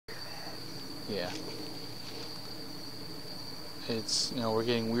Yeah. It's, we're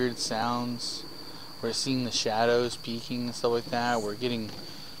getting weird sounds. We're seeing the shadows peeking and stuff like that. We're getting,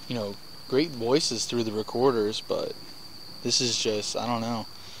 great voices through the recorders, but this is just, I don't know.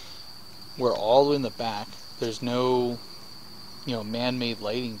 We're all in the back. There's no, man-made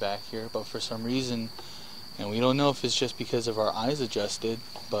lighting back here, but for some reason, and we don't know if it's just because of our eyes adjusted,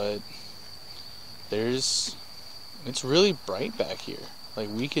 but it's really bright back here. Like,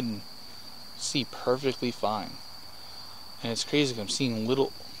 we can see perfectly fine. And it's crazy, I'm seeing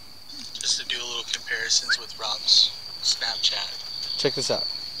little... Just to do a little comparisons with Rob's Snapchat. Check this out.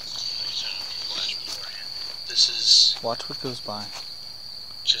 This is... Watch what goes by.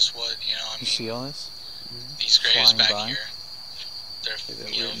 Just what, You see all this? These graves back here. They're,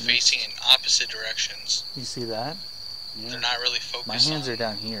 facing in opposite directions. You see that? Yeah. They're not really focused on... My hands are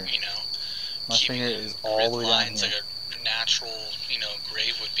down here. My finger is all the way down here. Like a natural,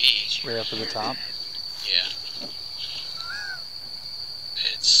 grave would be. Right up at the top? Yeah.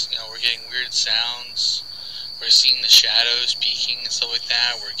 It's, we're getting weird sounds. We're seeing the shadows peeking and stuff like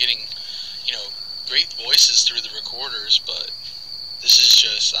that. We're getting, great voices through the recorders, but this is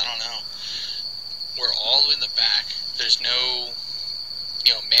just, I don't know. We're all in the back. There's no,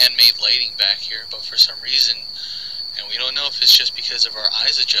 man-made lighting back here, but for some reason, and we don't know if it's just because of our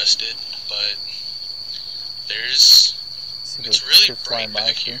eyes adjusted, but it's really bright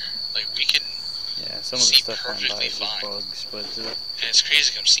back here. Like, we can some of the stuff perfectly fine. Bugs, but and it's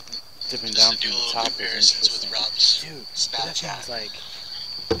crazy. I'm seeing dipping down from the top is with Rob's Snapchat.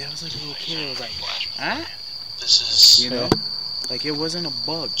 That was like a little kid. It was like, huh? This is like it wasn't a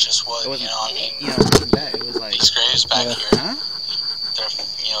bug. Just what it wasn't, that. It was like these graves back here. Huh? They're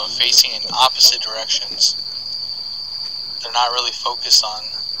facing in opposite directions. They're not really focused on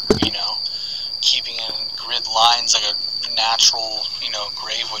keeping in grid lines like a natural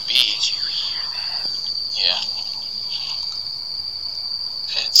grave would be. Yeah.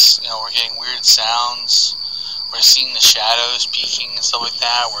 It's, we're getting weird sounds. We're seeing the shadows peeking and stuff like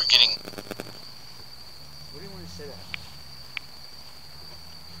that. We're getting... What do you want to say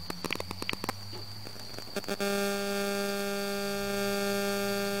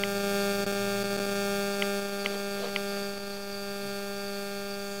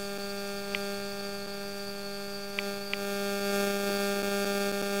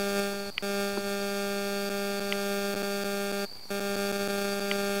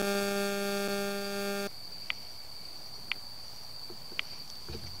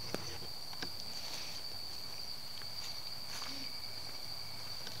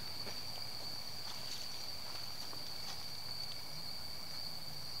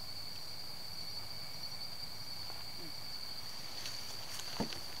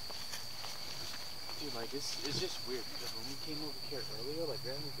Like it's just weird because when we came over here earlier, like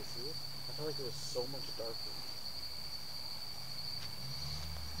right when we could see it, I felt like it was so much darker.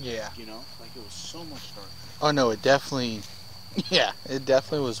 Yeah. Like it was so much darker. Oh no, it definitely, it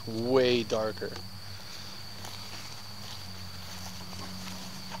definitely was way darker.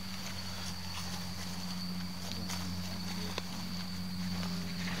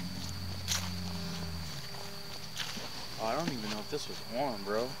 Oh, I don't even know if this was on,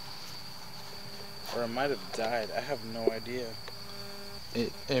 bro. Or it might have died. I have no idea.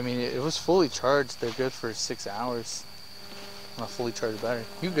 It was fully charged. They're good for 6 hours on a fully charged battery.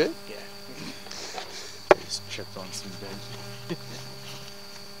 You good? Yeah. I just tripped on some bed.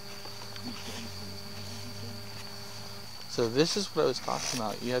 So this is what I was talking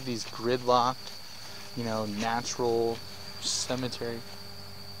about. You have these gridlocked, natural cemetery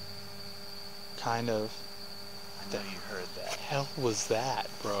kind of. I know you heard that. Hell was that,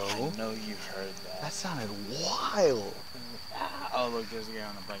 bro? I know you heard that. That sounded wild. Oh, look, there's a guy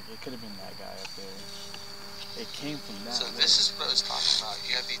on the bike. It could have been that guy up there. It came from that. So this is what I was talking about.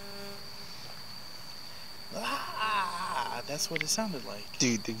 You have these... That's what it sounded like.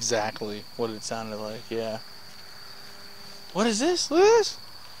 Dude, exactly what it sounded like, yeah. What is this? Look at this.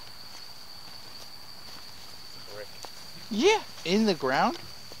 Brick. Yeah, in the ground.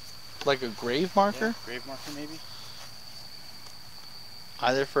 Like a grave marker? Yeah, grave marker, maybe?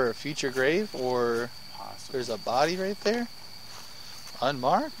 Either for a future grave or possibly. There's a body right there.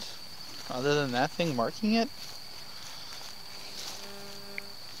 Unmarked. Other than that thing marking it.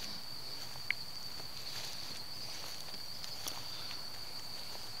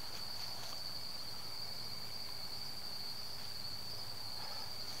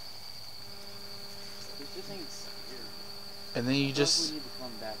 And then you just we need to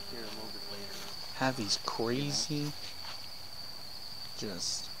come back here a little bit later. Have these crazy,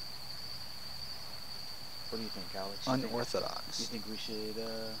 just what do you think, Alex? unorthodox. You think we should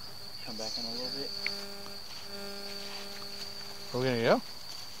Come back in a little bit. Where we gonna go?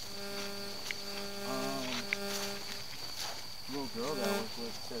 Little girl that I was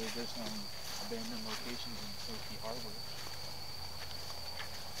with said that there's some abandoned locations in Safety Harbor.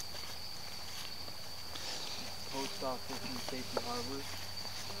 Post office in Safety Harbor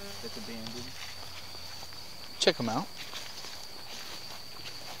that's abandoned. Check them out.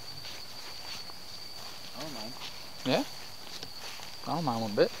 I don't mind. Yeah? I don't mind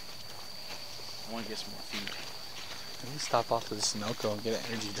one bit. I want to get some more food. Let me stop off to the Sunoco and get an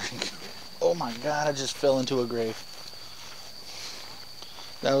energy drink. Oh my god, I just fell into a grave.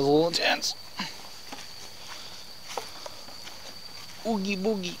 That was a little intense. Oogie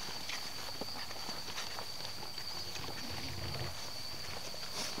boogie.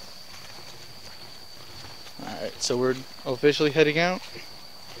 Alright, so we're officially heading out.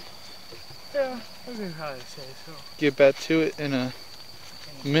 Yeah, I can probably say so. Get back to it in a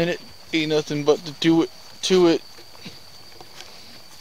minute. Ain't nothing but to do it to it.